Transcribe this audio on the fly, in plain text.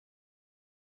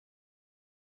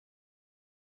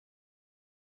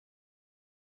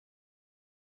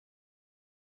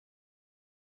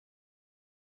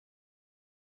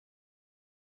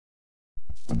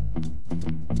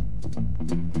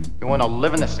You wanna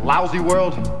live in this lousy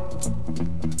world?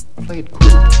 Play it cool.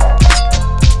 Play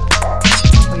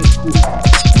it cool.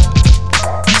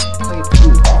 Play it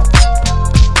cool.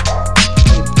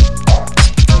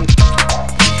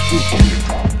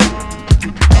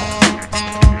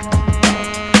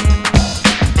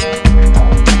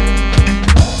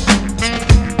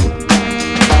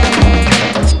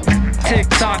 Tick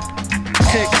tock,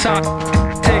 tick tock,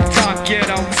 tick tock, you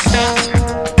don't stop.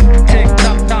 Tick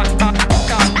tock, tock, tock,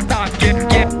 tock, tock,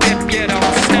 get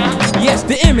don't stop. Yes,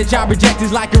 the image I project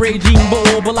is like a raging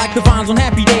bull, but like the vines on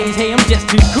happy days, hey, I'm just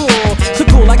too cool. So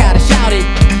cool, I gotta shout it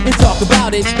and talk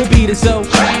about it. The beat is so no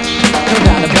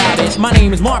doubt about it. My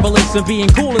name is Marvelous and being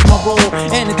cool is my role.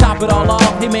 And to top it all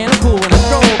off, hey man, I'm cool when I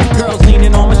stroll. Girls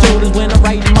leaning on my shoulders when I'm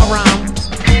writing my rhyme.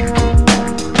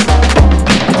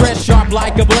 Dress sharp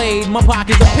like a blade, my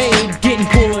pockets are paid. Getting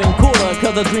cooler and cooler,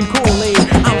 cause I drink Kool-Aid.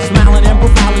 I'm smiling and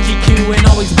profiling GQ and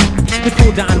always the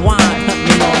cool Don wine.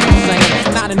 You know what I'm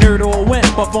saying? Not a nerd or a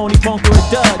wimp, a phony punk or a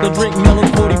dud. Don't drink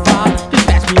Miller's 45, just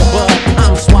pass me a bud.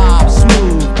 I'm suave,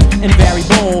 smooth, and very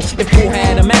bold. If Kool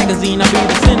had a magazine, I'd be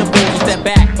the centerfold. So step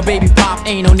back, a baby pop,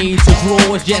 ain't no need to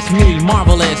drool. It's just me,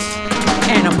 Marvelous,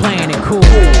 and I'm playing it cool.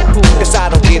 Cause I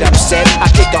don't get upset, I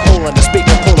kick a hole in the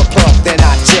speaker, pull a plug, then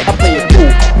I check. I play it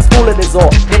cool, fooling is all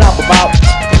that I'm about.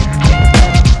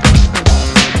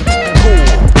 Cool,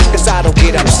 cause I don't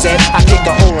get upset, I kick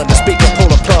a hole in the speaker,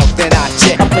 pull a plug, then I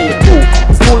check. I play it cool,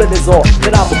 fooling is all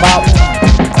that I'm about.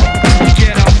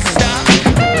 Get don't stop.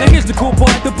 Now here's the cool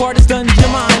part, the part that's done to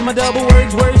your mind. My double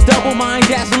words, double mind,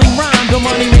 gasoline rhyme. The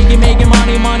money making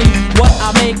money. What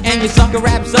I make, and you sucker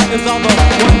rap suckers all the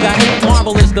ones I hate.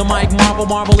 Marvelous the mic,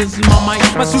 marvelous is my mic.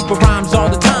 My super rhymes all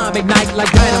the time, ignite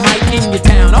like dynamite in your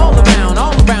town. All around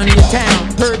in your town.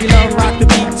 Heard you love rock the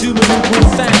beat to the new cool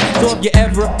sound. So if you're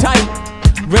ever uptight,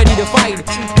 ready to fight,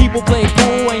 people play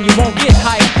cool and you won't get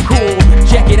hype. Cool,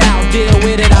 check it out, deal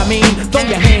with it, I mean. Throw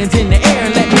your hands in the air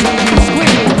and let me hear you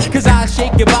scream. Cause I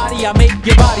shake your body, I make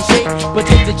your body shake. But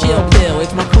take the chill pill,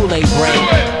 it's my Kool-Aid break.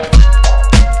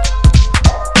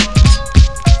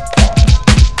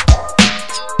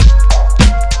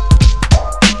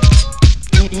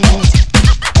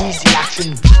 Easy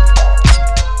action.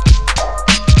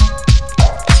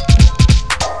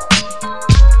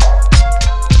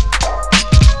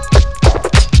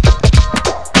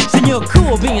 You're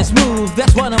cool being smooth,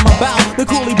 that's what I'm about. The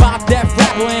coolie bop, deaf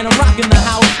rapper, and I'm rocking the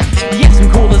house. Yes, I'm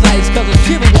cool as ice, cause I'm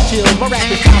shivering with chill. My rap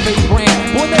is top 8 brand,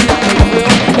 boy, they're not no real.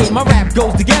 Hey, my rap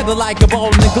goes together like a ball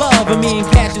in the glove. And me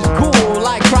and Cash is cool,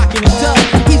 like Crockett and Tub.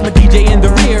 He's my DJ in the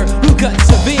rear, who cuts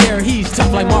severe. He's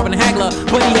tough like Marvin Hagler,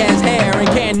 but he has hair and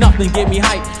can't nothing get me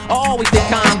hype. I always stay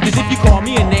calm, cause if you call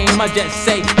me a name, I just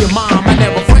say your mom. I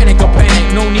never frantic or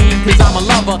panic, no need, cause I'm a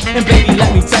lover. And baby,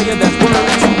 let me tell you, that's word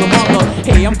to the mother.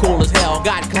 Hey, I'm cool as hell,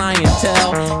 got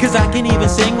clientele, cause I can even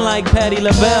sing like Patti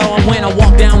LaBelle. And when I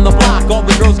walk down the block, all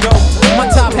the girls go. My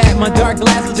top hat, my dark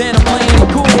glasses, and I'm playing it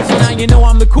cool. So now you know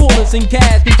I'm the coolest in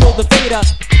Cash control the fader.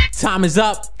 Time is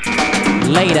up,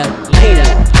 later.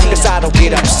 Cause I don't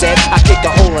get upset, I kick a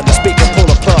hole in the speaker, pull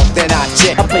a plug, then I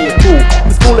check. I play it cool,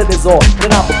 cause fooling is all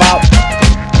that I'm about.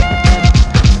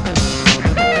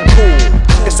 Cool,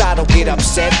 cause I don't get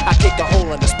upset, I kick a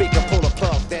hole in the speaker.